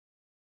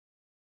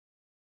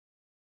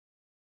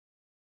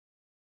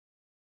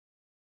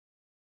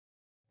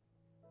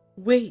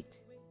Wait,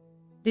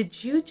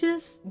 did you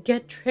just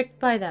get tricked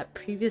by that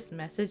previous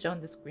message on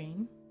the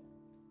screen?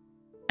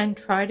 And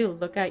try to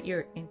look at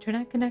your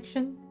internet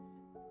connection?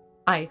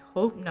 I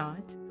hope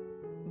not,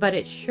 but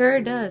it sure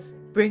does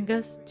bring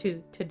us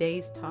to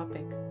today's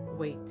topic,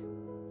 wait.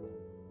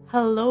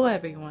 Hello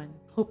everyone,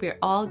 hope you're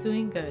all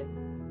doing good.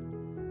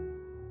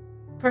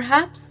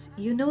 Perhaps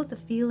you know the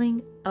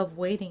feeling of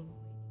waiting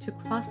to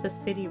cross the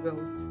city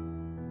roads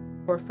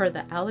or for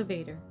the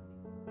elevator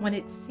when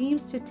it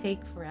seems to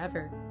take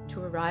forever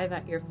to arrive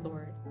at your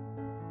floor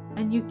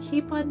and you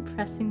keep on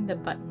pressing the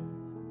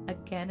button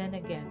again and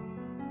again.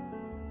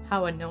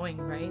 How annoying,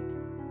 right?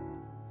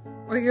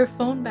 Or your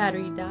phone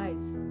battery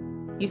dies.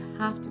 You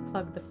have to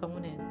plug the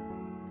phone in,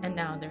 and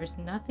now there's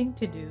nothing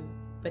to do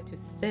but to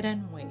sit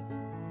and wait.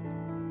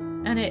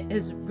 And it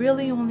is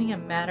really only a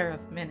matter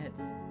of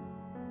minutes,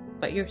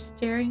 but you're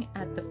staring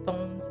at the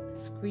phone's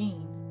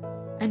screen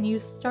and you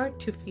start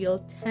to feel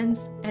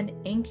tense and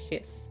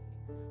anxious,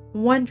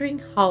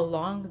 wondering how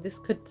long this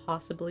could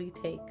possibly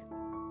take.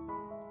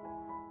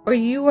 Or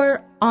you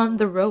are on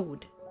the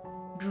road,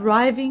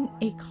 driving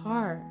a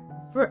car.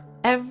 For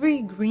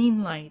every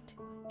green light,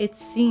 it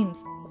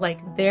seems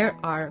like there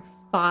are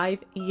 5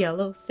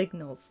 yellow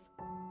signals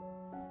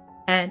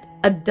and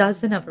a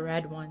dozen of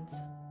red ones.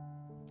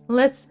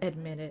 Let's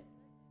admit it.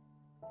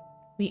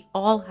 We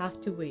all have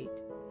to wait,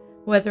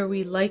 whether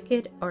we like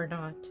it or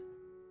not.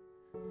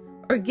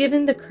 Or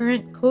given the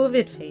current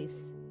COVID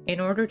phase,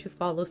 in order to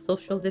follow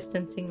social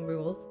distancing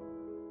rules,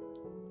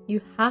 you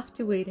have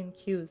to wait in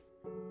queues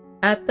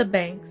at the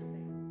banks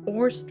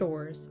or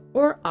stores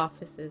or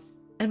offices,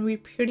 and we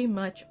pretty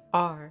much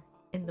are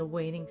in the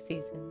waiting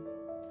season.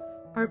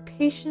 Our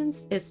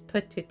patience is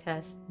put to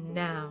test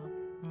now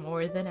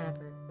more than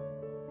ever.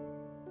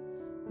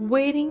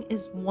 Waiting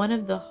is one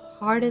of the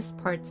hardest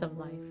parts of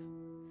life,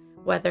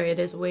 whether it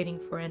is waiting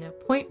for an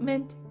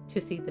appointment to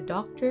see the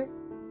doctor,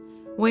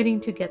 waiting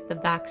to get the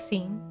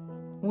vaccine,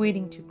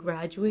 waiting to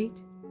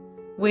graduate,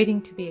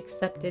 waiting to be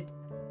accepted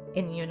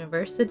in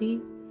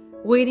university,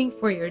 waiting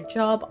for your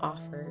job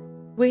offer,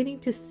 waiting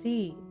to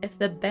see if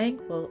the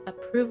bank will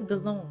approve the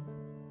loan,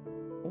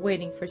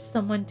 waiting for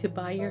someone to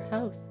buy your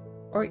house,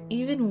 or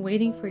even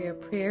waiting for your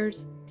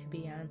prayers to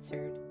be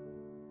answered.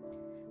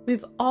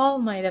 We've all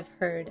might have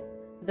heard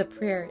the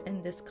prayer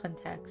in this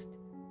context.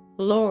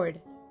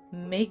 Lord,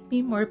 make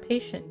me more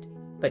patient,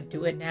 but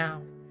do it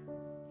now.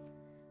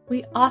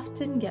 We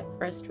often get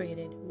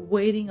frustrated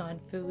waiting on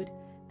food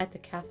at the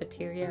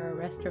cafeteria or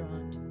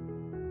restaurant,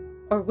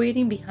 or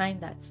waiting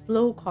behind that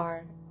slow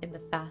car in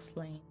the fast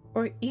lane,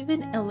 or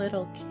even a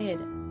little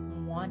kid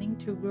wanting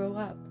to grow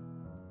up.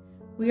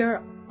 We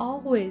are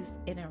always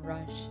in a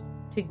rush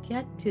to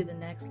get to the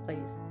next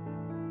place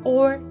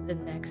or the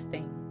next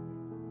thing.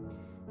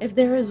 If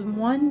there is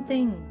one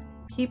thing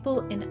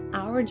people in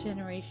our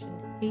generation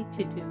hate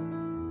to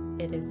do,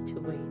 it is to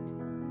wait.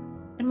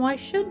 And why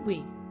should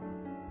we?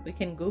 We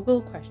can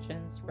Google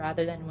questions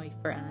rather than wait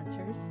for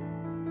answers.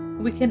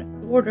 We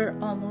can order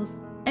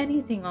almost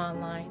anything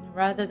online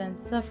rather than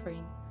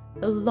suffering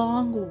the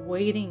long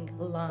waiting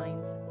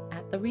lines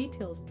at the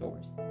retail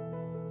stores.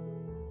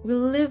 We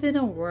live in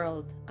a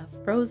world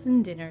of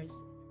frozen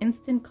dinners,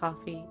 instant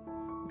coffee,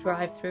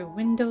 drive-through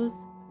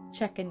windows,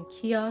 check-in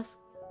kiosks,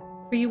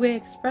 freeway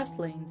express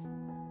lanes,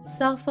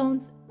 cell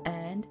phones,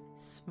 and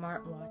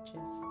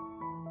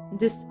smartwatches.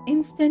 This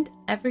instant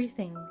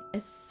everything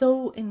is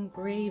so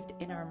engraved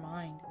in our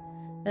mind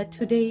that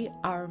today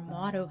our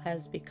motto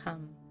has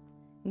become,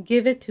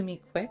 give it to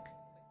me quick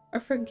or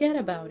forget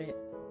about it.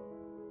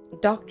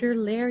 Dr.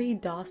 Larry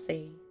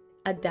Dossey,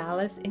 a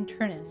Dallas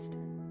internist,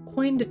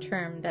 coined a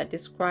term that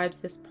describes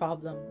this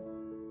problem.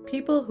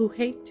 People who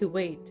hate to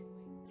wait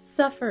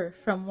suffer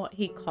from what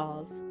he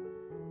calls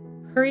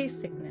hurry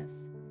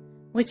sickness,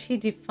 which he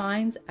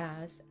defines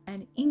as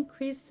an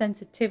increased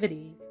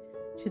sensitivity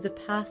to the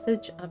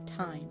passage of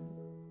time.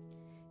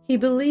 He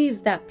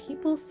believes that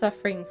people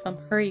suffering from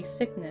hurry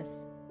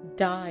sickness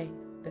die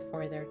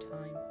before their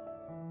time.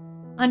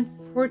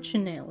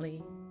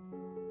 Unfortunately,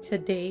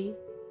 today,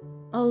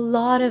 a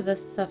lot of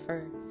us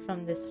suffer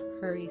from this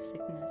hurry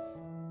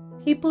sickness.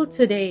 People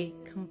today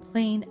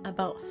complain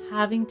about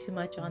having too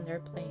much on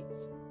their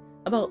plates,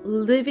 about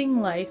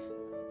living life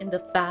in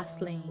the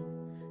fast lane,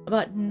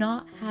 about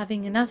not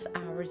having enough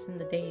hours in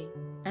the day,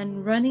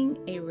 and running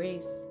a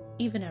race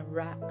even a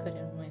rat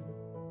couldn't win.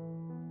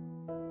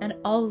 And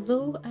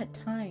although at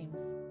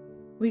times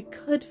we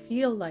could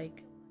feel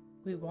like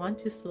we want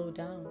to slow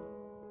down,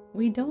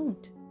 we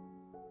don't.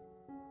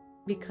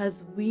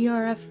 Because we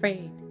are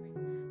afraid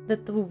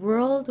that the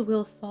world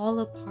will fall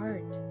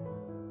apart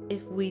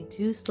if we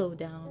do slow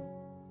down.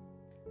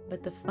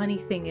 But the funny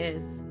thing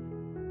is,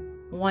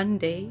 one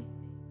day,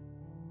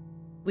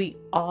 we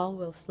all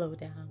will slow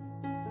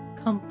down,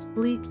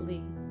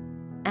 completely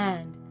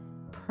and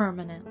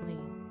permanently.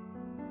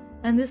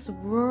 And this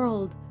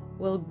world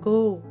will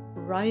go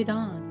right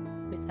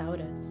on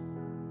without us.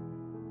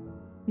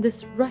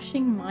 This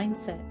rushing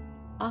mindset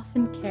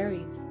often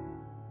carries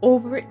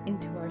over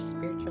into our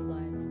spiritual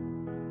lives.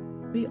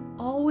 We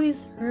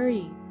always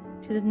hurry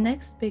to the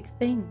next big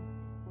thing.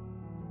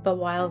 But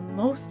while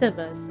most of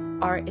us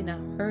are in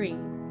a hurry,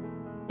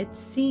 it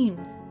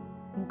seems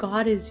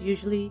God is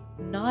usually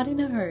not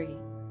in a hurry.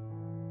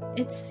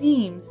 It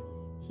seems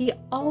He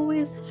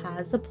always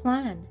has a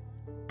plan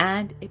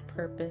and a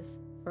purpose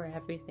for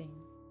everything.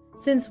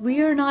 Since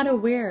we are not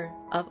aware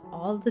of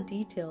all the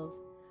details,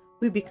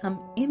 we become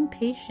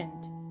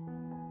impatient.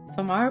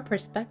 From our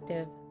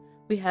perspective,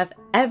 we have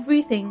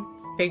everything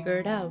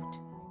figured out,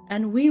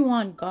 and we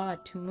want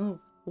God to move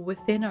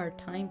within our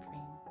time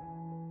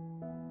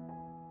frame.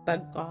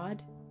 But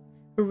God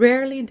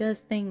rarely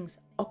does things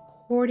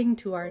according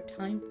to our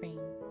time frame,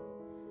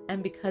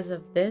 and because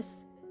of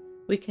this,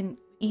 we can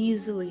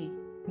easily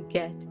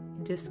get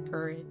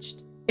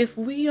discouraged. If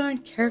we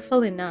aren't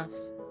careful enough,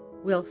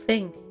 we'll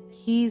think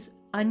He's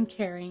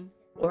uncaring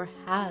or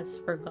has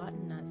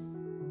forgotten us.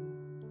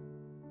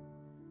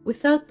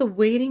 Without the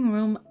waiting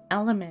room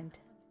element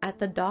at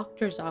the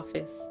doctor's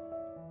office,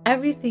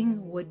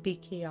 everything would be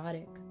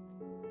chaotic.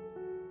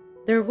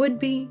 There would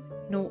be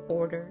no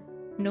order,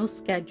 no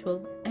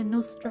schedule, and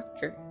no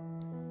structure.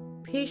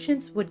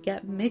 Patients would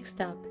get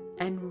mixed up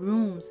and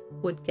rooms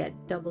would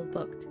get double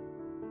booked.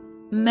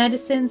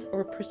 Medicines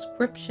or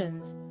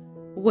prescriptions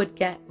would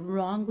get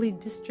wrongly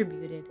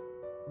distributed.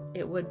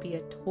 It would be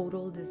a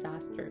total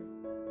disaster.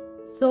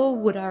 So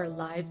would our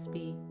lives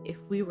be if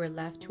we were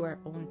left to our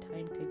own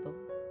timetable.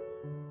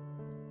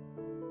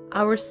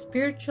 Our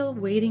spiritual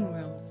waiting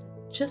rooms,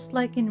 just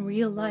like in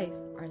real life,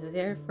 are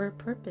there for a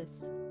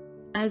purpose.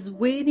 As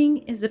waiting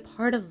is a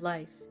part of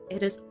life,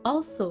 it is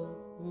also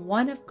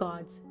one of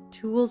God's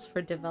tools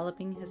for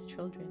developing His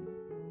children.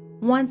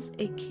 Once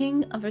a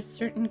king of a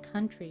certain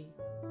country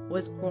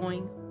was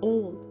growing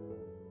old,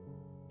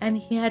 and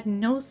he had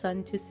no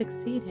son to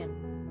succeed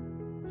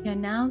him. He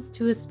announced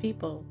to his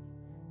people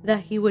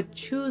that he would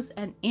choose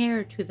an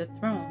heir to the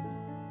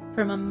throne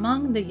from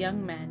among the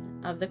young men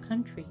of the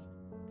country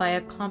by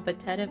a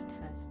competitive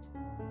test,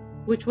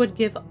 which would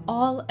give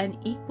all an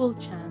equal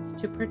chance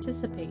to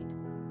participate.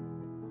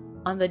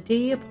 On the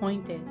day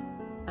appointed,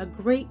 a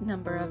great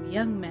number of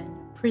young men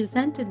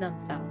presented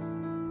themselves.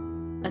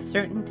 A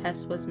certain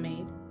test was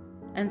made,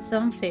 and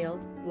some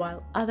failed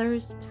while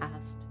others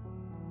passed.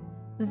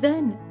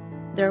 Then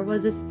there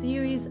was a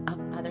series of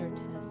other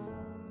tests,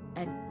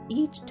 and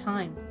each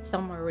time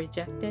some were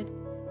rejected,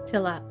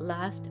 till at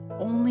last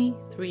only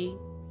 3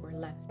 were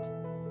left.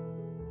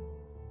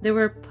 They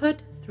were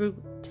put through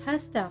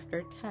test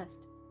after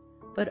test,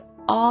 but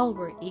all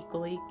were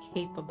equally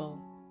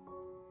capable.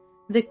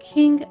 The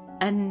king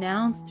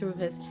announced through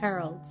his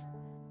heralds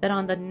that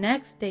on the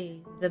next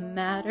day the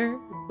matter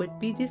would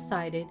be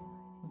decided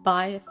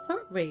by a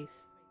foot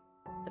race.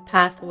 The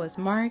path was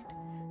marked,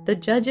 the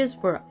judges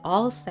were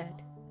all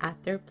set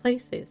at their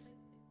places,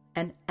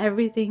 and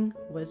everything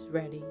was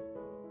ready.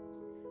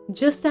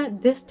 Just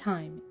at this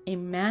time, a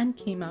man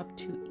came up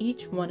to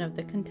each one of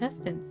the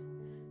contestants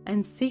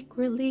and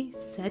secretly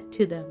said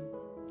to them,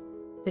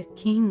 "The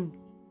king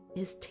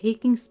is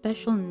taking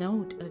special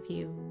note of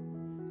you.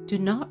 Do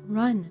not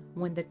run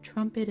when the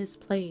trumpet is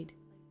played.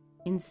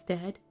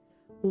 Instead,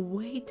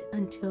 wait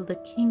until the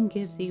king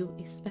gives you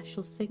a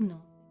special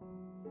signal."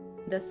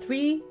 The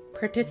 3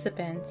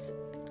 participants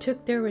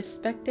took their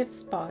respective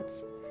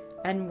spots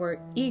and were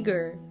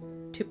eager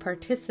to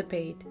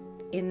participate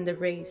in the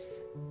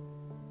race.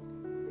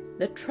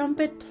 The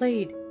trumpet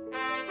played.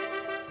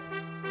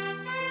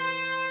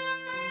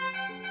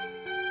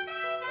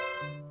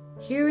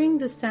 Hearing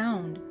the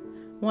sound,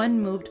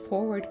 one moved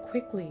forward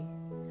quickly,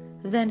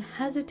 then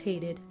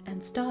hesitated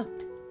and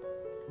stopped.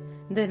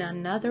 Then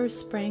another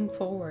sprang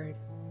forward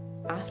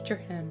after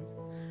him,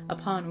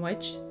 upon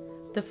which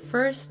the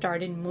first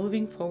started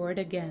moving forward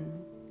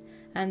again,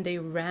 and they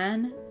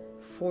ran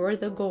for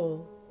the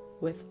goal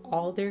with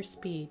all their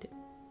speed.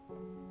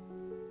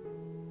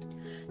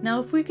 Now,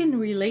 if we can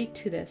relate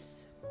to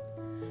this,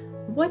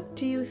 what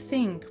do you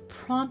think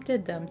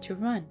prompted them to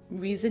run?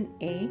 Reason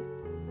A,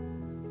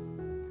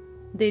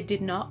 they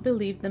did not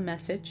believe the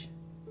message,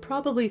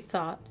 probably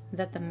thought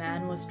that the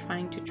man was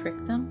trying to trick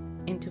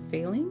them into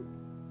failing.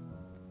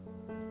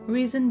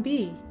 Reason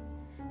B,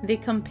 they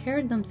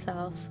compared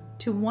themselves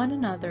to one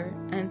another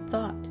and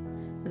thought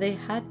they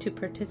had to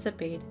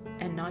participate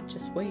and not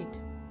just wait.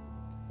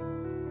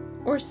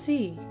 Or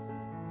C,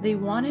 they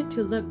wanted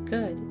to look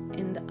good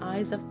in the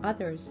eyes of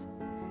others.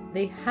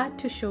 They had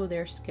to show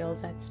their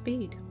skills at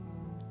speed.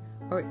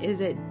 Or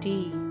is it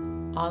D,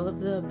 all of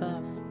the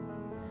above?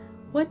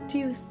 What do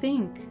you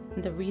think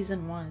the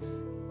reason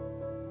was?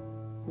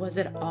 Was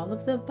it all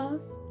of the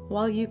above?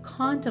 While you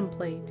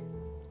contemplate,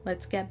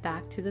 let's get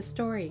back to the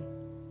story.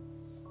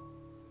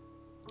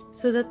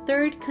 So the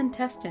 3rd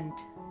contestant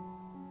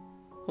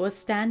was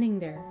standing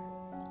there,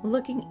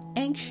 looking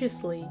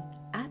anxiously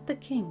at the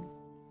king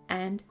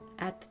and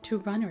at the 2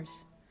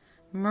 runners,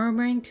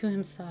 murmuring to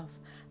himself,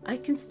 "I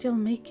can still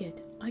make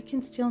it, I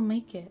can still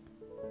make it."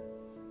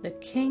 The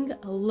king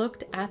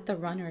looked at the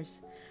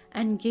runners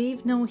and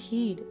gave no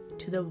heed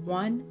to the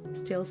one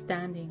still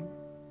standing.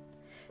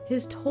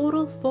 His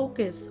total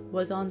focus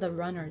was on the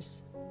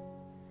runners.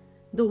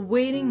 The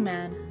waiting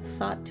man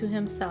thought to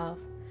himself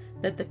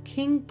that the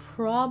king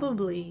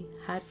probably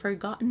had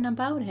forgotten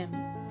about him.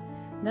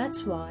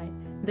 That's why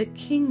the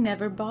king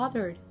never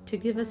bothered to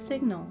give a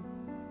signal.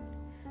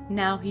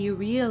 Now he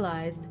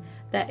realized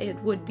that it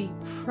would be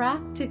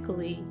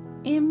practically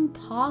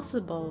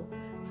impossible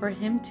for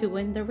him to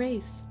win the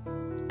race,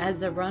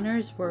 as the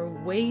runners were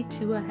way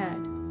too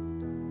ahead.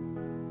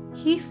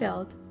 He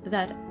felt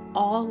that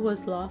all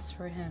was lost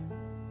for him.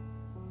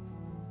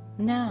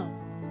 Now,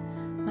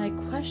 my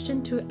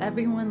question to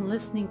everyone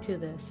listening to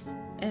this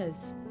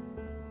is,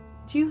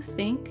 do you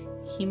think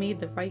he made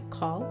the right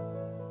call?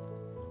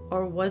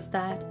 Or was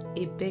that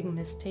a big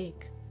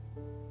mistake?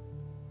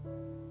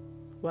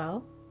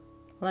 Well,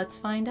 let's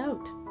find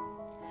out.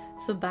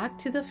 So back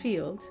to the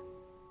field.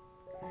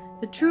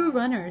 The true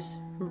runners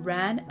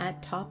ran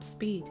at top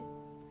speed,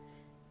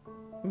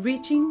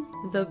 reaching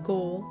the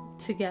goal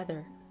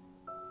together.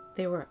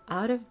 They were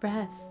out of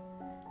breath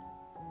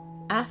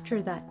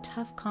after that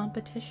tough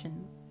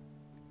competition,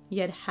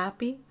 yet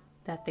happy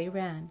that they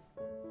ran.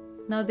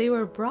 Now they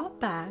were brought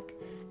back,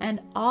 and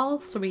all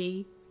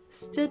three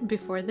stood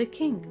before the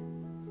king.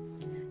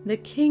 The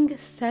king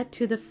said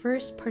to the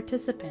first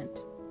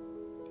participant,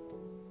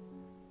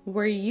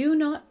 "Were you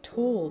not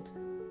told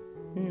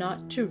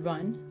not to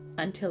run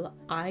until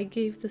I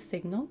gave the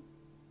signal?"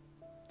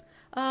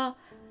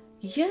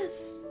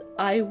 Yes,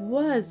 I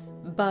was,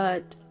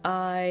 but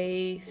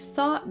I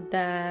thought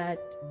that..."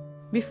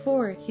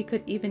 Before he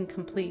could even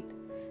complete,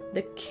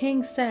 the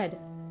king said,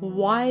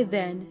 "Why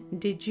then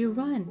did you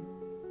run?"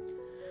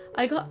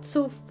 "I got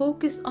so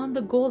focused on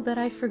the goal that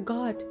I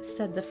forgot,"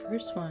 said the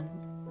first one.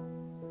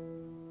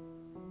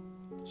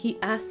 He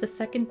asked the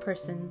second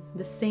person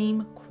the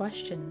same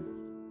question.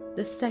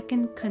 The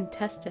second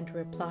contestant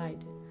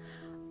replied,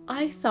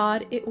 "I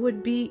thought it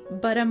would be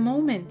but a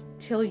moment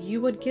till you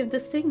would give the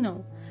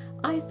signal.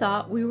 I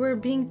thought we were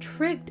being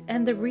tricked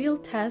and the real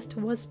test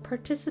was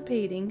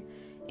participating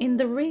in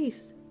the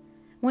race.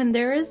 When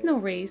there is no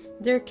race,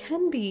 there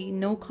can be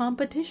no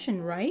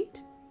competition,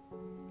 right?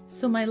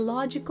 So my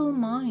logical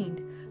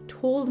mind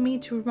told me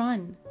to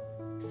run,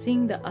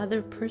 seeing the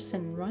other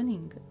person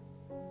running."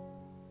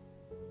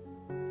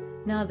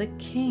 Now the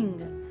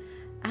king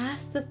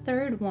asked the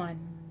third one,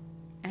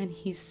 and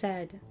he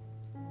said,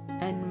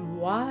 "And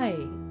why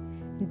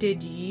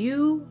did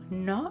you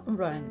not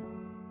run?"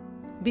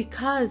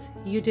 "Because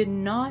you did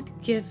not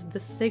give the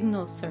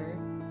signal, sir,"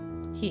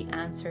 he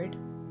answered.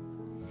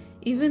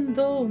 "Even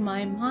though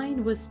my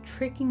mind was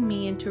tricking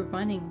me into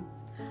running,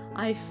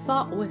 I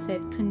fought with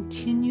it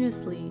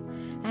continuously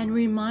and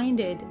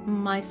reminded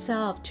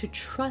myself to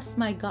trust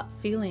my gut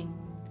feeling,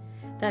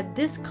 that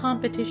this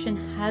competition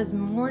has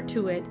more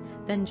to it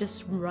than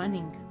just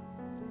running.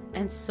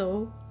 And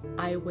so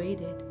I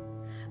waited.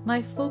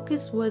 My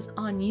focus was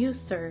on you,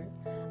 sir.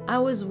 I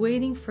was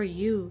waiting for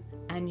you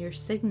and your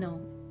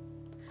signal.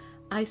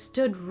 I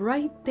stood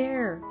right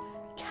there,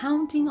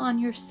 counting on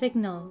your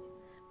signal,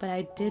 but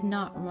I did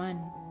not run,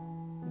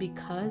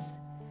 because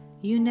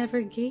you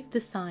never gave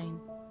the sign."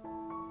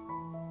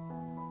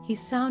 He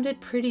sounded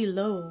pretty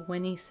low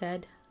when he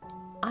said,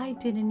 "I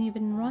didn't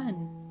even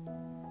run."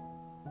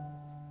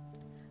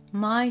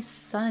 "My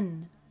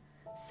son,"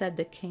 said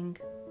the king,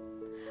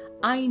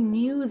 "I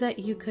knew that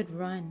you could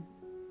run,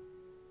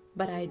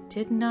 but I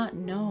did not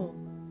know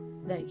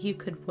that you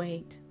could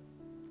wait."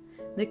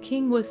 The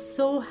king was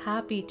so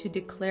happy to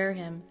declare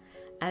him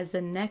as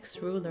the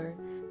next ruler,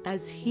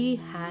 as he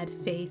had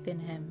faith in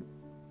him.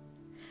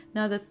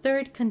 Now the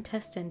third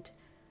contestant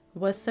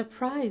was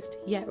surprised,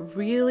 yet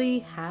really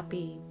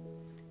happy,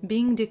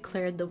 being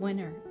declared the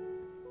winner.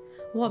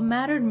 What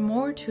mattered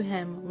more to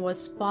him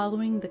was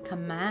following the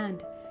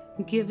command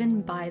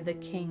given by the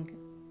king.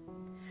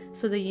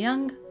 So the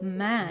young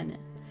man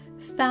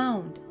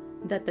found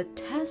that the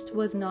test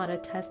was not a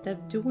test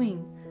of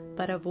doing,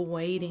 but of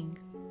waiting.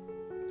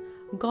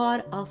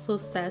 God also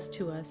says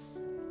to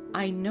us,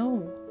 "I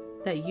know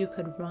that you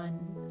could run.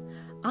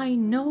 I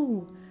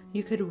know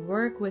you could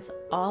work with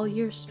all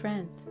your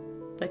strength,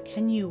 but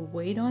can you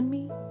wait on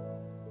me?"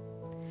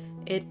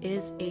 It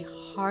is a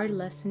hard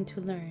lesson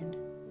to learn,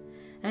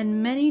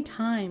 and many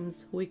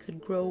times we could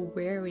grow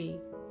weary.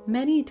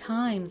 Many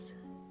times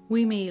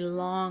we may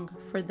long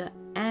for the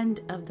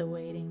end of the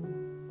waiting,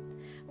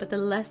 but the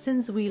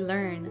lessons we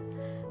learn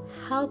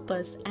help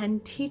us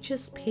and teach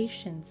us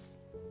patience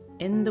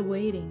in the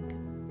waiting.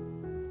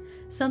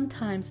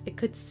 Sometimes it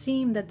could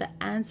seem that the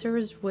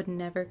answers would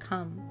never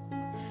come.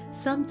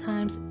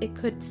 Sometimes it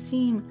could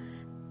seem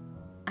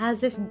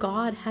as if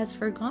God has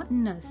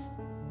forgotten us.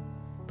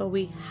 But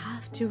we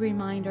have to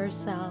remind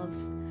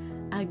ourselves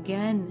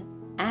again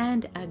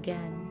and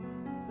again,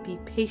 be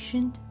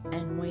patient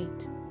and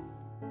wait.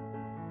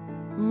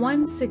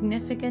 One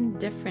significant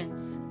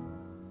difference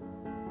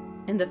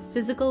in the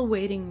physical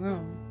waiting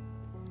room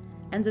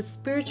and the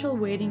spiritual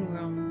waiting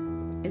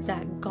room is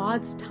that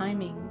God's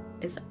timing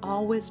is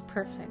always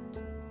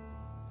perfect.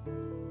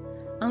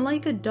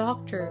 Unlike a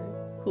doctor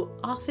who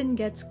often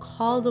gets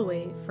called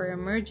away for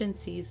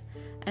emergencies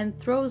and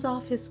throws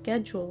off his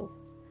schedule,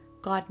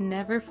 God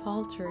never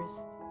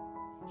falters.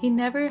 He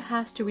never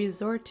has to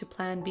resort to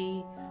plan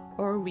B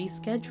or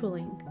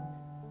rescheduling.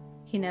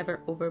 He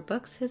never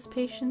overbooks his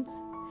patients.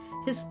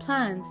 His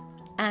plans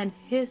and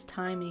his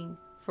timing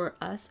for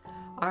us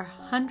are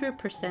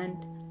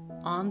 100%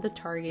 on the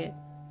target,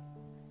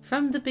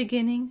 from the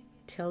beginning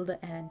till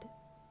the end.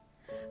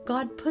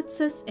 God puts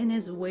us in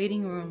his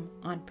waiting room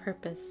on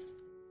purpose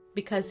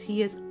because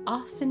he is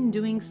often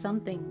doing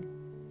something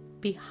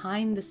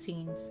behind the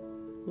scenes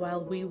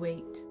while we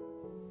wait.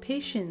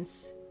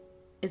 Patience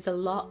is a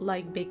lot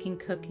like baking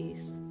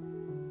cookies.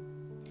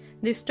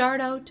 They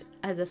start out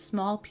as a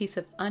small piece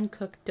of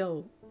uncooked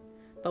dough,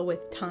 but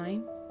with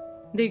time,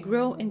 they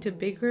grow into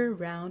bigger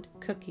round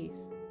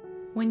cookies.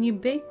 When you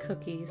bake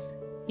cookies,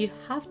 you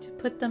have to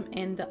put them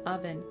in the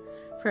oven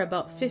for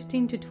about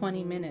 15 to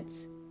 20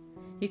 minutes.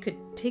 You could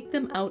take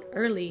them out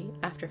early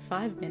after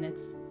 5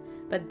 minutes,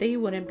 but they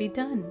wouldn't be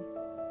done.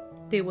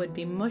 They would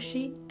be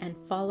mushy and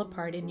fall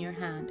apart in your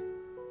hand.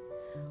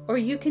 Or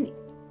you can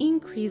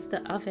increase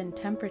the oven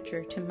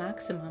temperature to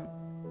maximum,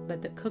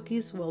 but the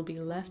cookies will be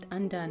left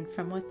undone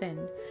from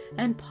within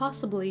and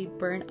possibly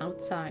burn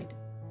outside.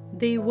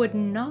 They would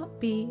not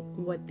be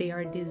what they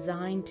are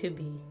designed to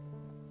be.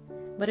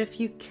 But if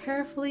you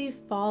carefully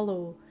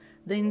follow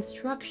the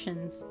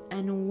instructions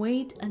and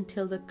wait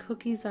until the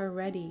cookies are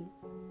ready,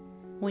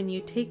 when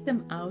you take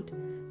them out,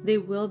 they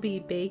will be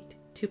baked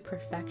to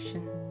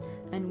perfection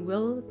and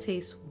will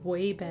taste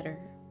way better.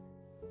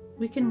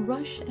 We can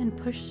rush and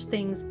push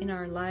things in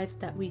our lives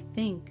that we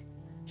think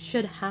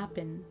should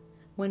happen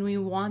when we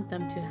want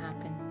them to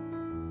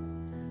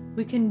happen.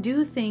 We can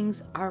do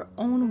things our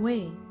own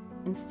way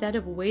instead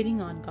of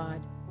waiting on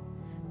God,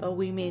 but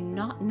we may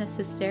not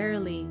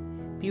necessarily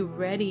be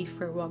ready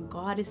for what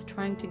God is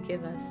trying to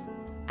give us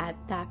at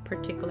that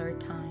particular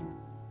time.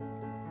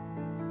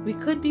 We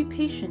could be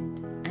patient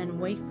and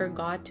wait for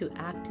God to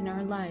act in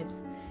our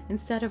lives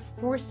instead of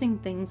forcing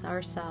things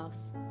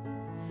ourselves.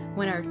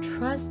 When our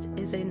trust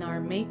is in our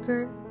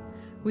Maker,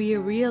 we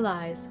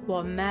realize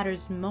what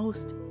matters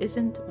most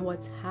isn't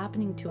what's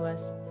happening to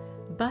us,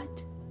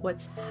 but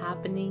what's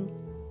happening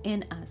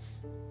in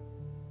us.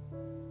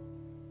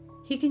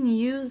 He can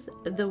use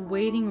the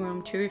waiting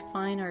room to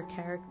refine our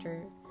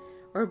character,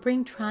 or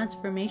bring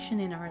transformation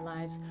in our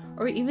lives,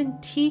 or even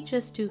teach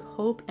us to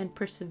hope and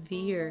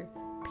persevere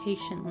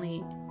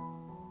patiently.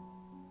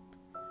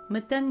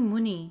 Matang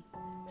Muni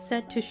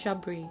said to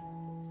Shabri,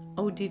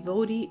 "O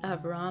devotee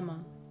of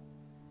Rama,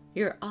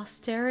 your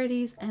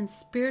austerities and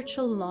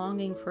spiritual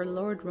longing for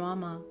Lord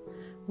Rama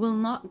will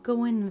not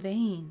go in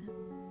vain.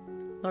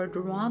 Lord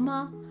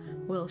Rama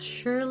will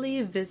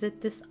surely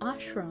visit this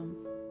ashram."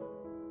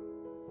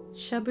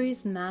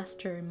 Shabri's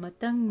master,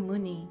 Matang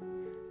Muni,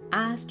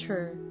 asked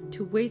her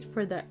to wait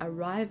for the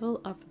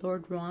arrival of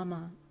Lord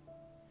Rama.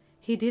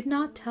 He did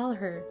not tell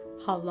her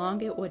how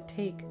long it would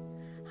take,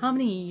 how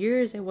many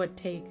years it would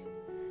take,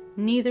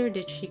 neither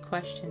did she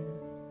question.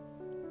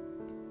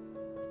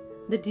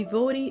 The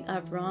devotee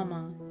of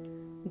Rama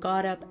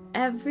got up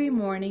every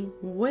morning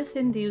with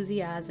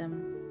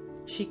enthusiasm.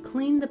 She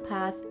cleaned the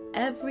path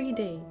every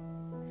day.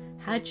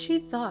 Had she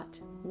thought,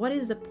 what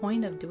is the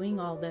point of doing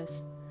all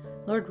this?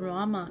 Lord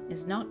Rama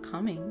is not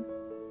coming.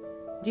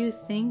 Do you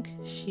think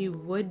she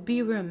would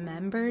be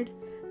remembered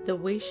the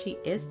way she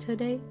is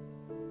today?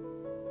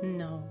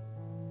 No.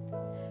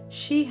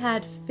 She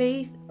had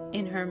faith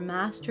in her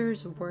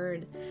master's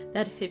word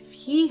that if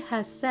he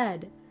has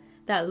said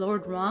that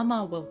Lord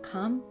Rama will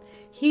come,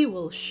 he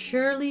will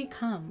surely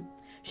come.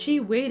 She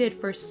waited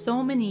for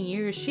so many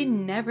years, she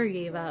never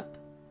gave up.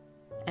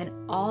 And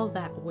all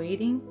that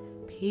waiting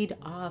paid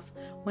off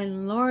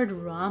when Lord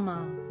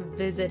Rama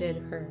visited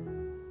her.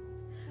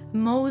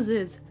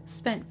 Moses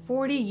spent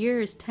 40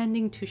 years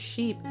tending to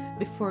sheep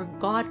before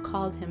God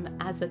called him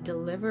as a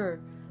deliverer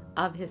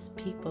of his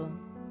people.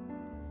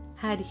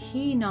 Had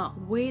he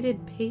not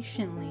waited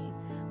patiently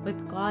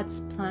with God's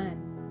plan,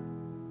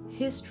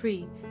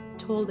 history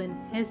told in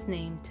his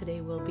name today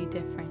will be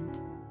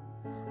different.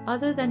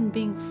 Other than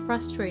being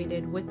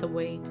frustrated with the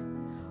wait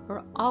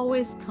or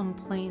always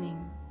complaining,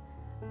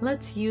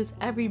 let's use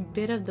every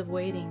bit of the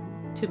waiting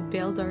to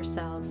build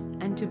ourselves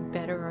and to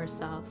better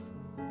ourselves.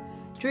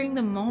 During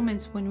the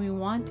moments when we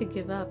want to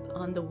give up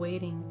on the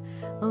waiting,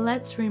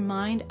 let's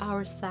remind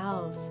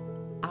ourselves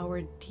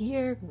our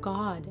dear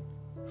God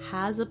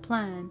has a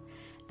plan,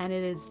 and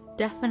it is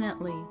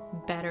definitely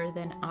better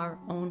than our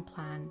own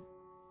plan.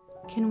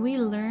 Can we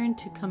learn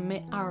to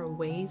commit our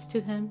ways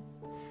to Him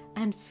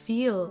and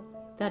feel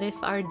that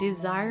if our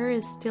desire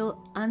is still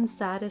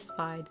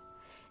unsatisfied,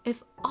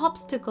 if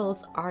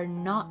obstacles are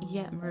not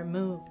yet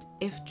removed,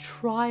 if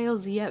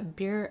trials yet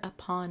bear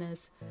upon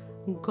us,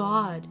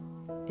 God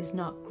is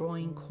not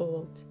growing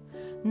cold,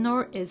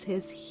 nor is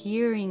His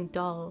hearing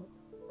dull,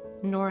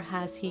 nor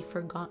has He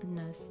forgotten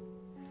us.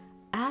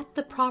 At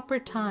the proper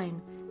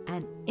time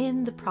and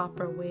in the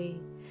proper way,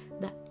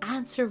 the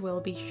answer will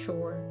be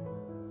sure.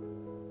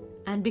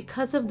 And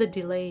because of the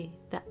delay,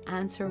 the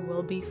answer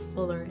will be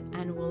fuller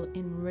and will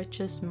enrich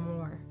us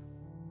more.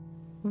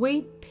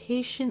 Wait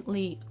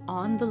patiently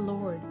on the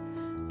Lord.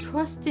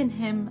 Trust in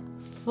Him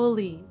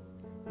fully.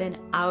 then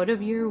out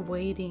of your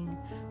waiting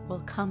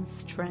will come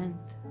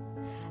strength,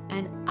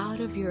 and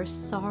out of your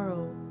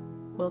sorrow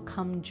will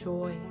come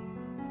joy,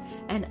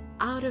 and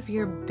out of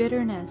your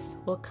bitterness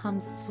will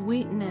come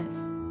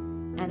sweetness,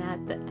 and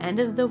at the end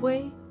of the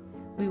way,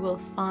 we will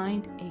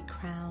find a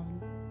crown.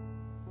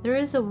 There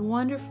is a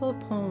wonderful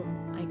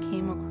poem I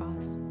came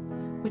across,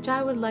 which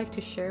I would like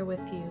to share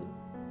with you.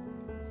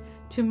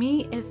 To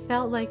me, it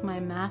felt like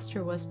my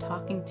master was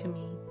talking to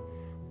me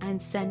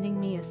and sending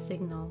me a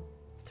signal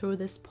through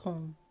this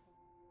poem.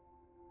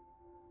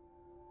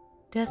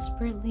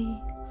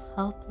 Desperately,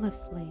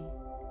 helplessly,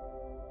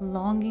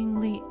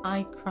 longingly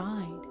I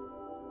cried.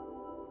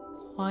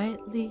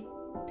 Quietly,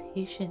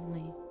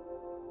 patiently,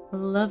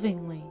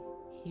 lovingly,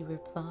 he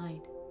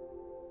replied.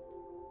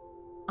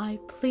 I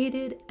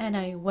pleaded and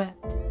I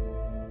wept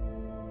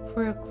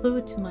for a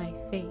clue to my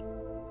fate,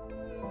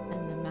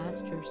 and the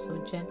master so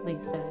gently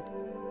said,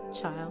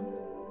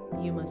 Child,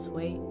 you must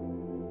wait.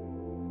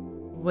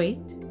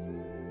 Wait?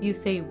 You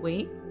say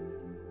wait?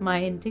 My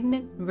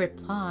indignant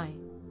reply,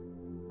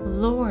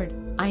 Lord,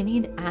 I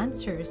need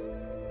answers.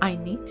 I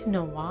need to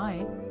know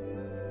why.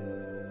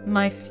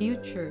 My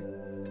future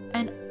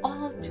and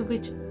all to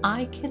which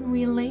I can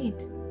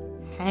relate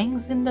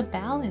hangs in the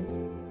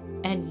balance,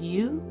 and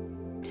you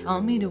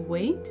tell me to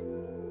wait?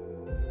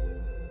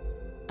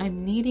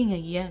 I'm needing a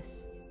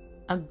yes,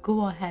 a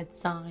go-ahead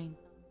sign,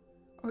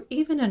 or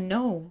even a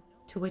no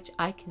to which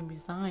I can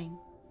resign.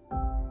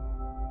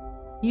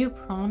 You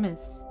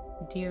promise,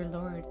 dear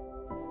Lord,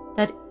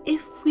 that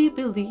if we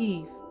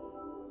believe,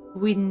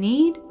 we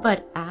need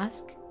but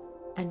ask,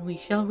 and we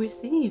shall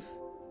receive.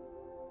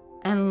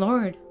 And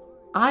Lord,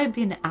 I've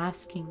been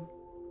asking,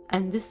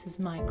 and this is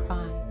my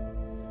cry.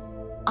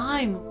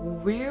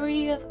 I'm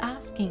weary of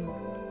asking.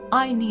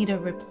 I need a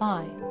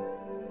reply.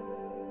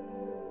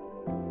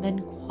 Then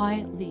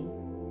quietly,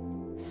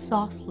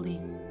 softly,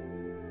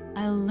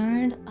 I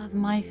learned of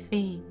my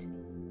fate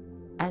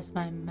as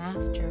my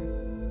master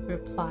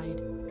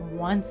replied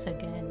once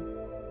again,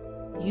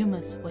 You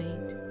must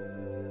wait.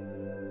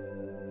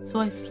 So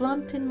I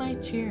slumped in my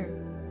chair,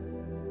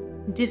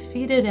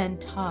 defeated and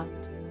taught,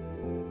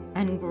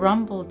 and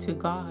grumbled to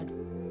God.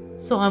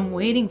 So I'm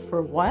waiting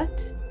for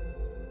what?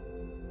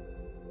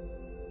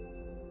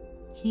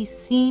 He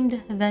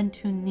seemed then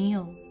to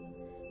kneel,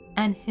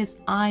 and his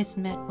eyes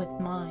met with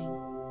mine,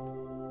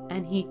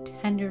 and he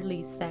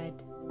tenderly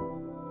said,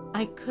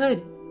 I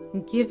could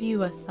give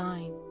you a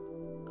sign.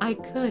 I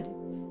could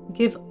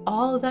give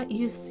all that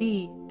you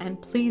see, and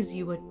please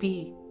you would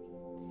be.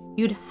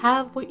 You'd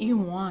have what you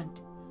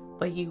want,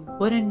 but you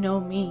wouldn't know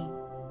me.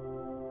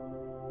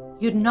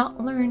 You'd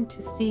not learn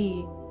to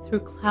see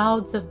through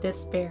clouds of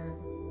despair.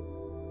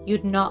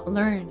 You'd not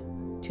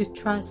learn to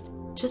trust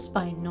just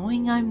by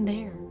knowing I'm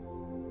there.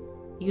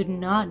 You'd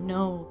not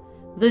know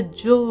the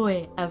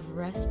joy of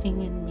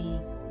resting in me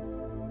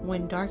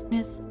when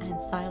darkness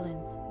and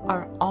silence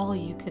are all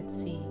you could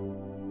see.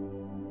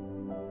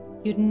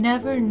 You'd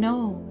never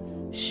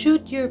know,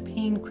 should your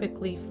pain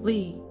quickly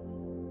flee,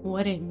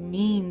 what it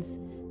means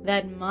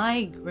that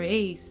my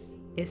grace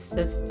is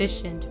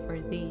sufficient for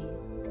thee.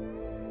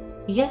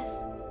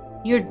 Yes,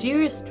 your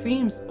dearest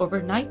dreams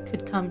overnight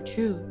could come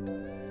true,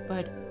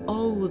 but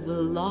oh,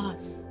 the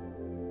loss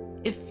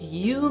if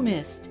you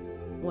missed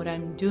what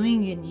I'm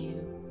doing in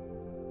you.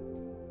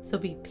 So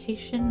be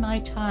patient, my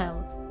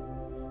child,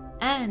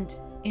 and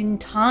in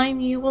time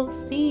you will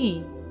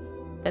see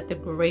that the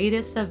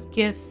greatest of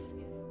gifts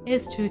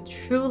is to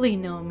truly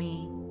know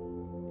me.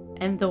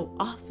 And though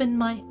often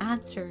my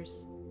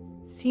answers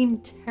seem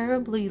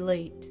terribly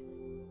late,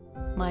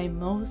 my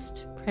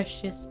most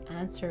precious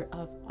answer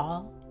of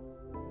all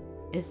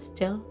is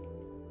still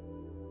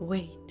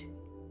wait,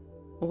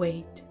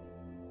 wait,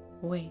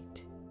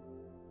 wait.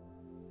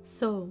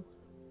 So,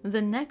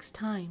 the next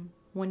time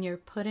when you're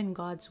put in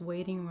God's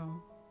waiting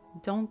room,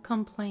 don't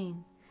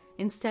complain.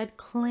 Instead,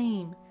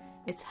 claim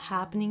it's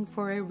happening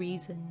for a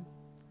reason.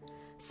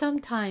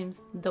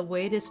 Sometimes the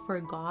wait is for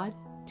God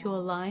to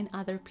align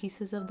other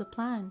pieces of the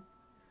plan.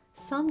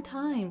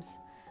 Sometimes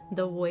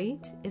the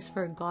wait is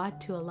for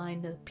God to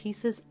align the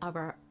pieces of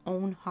our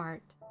own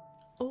heart.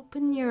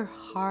 Open your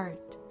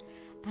heart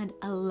and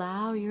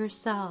allow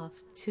yourself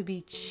to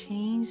be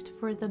changed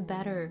for the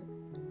better,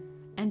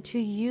 and to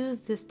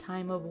use this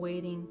time of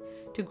waiting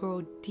to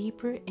grow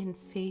deeper in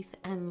faith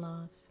and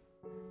love.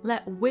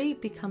 Let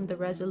wait become the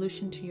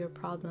resolution to your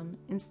problem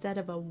instead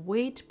of a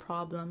wait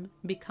problem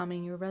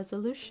becoming your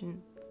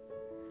resolution.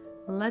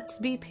 Let's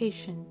be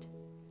patient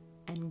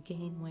and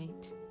gain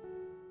weight.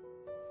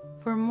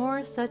 For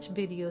more such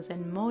videos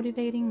and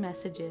motivating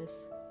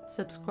messages,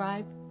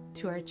 subscribe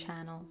to our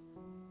channel.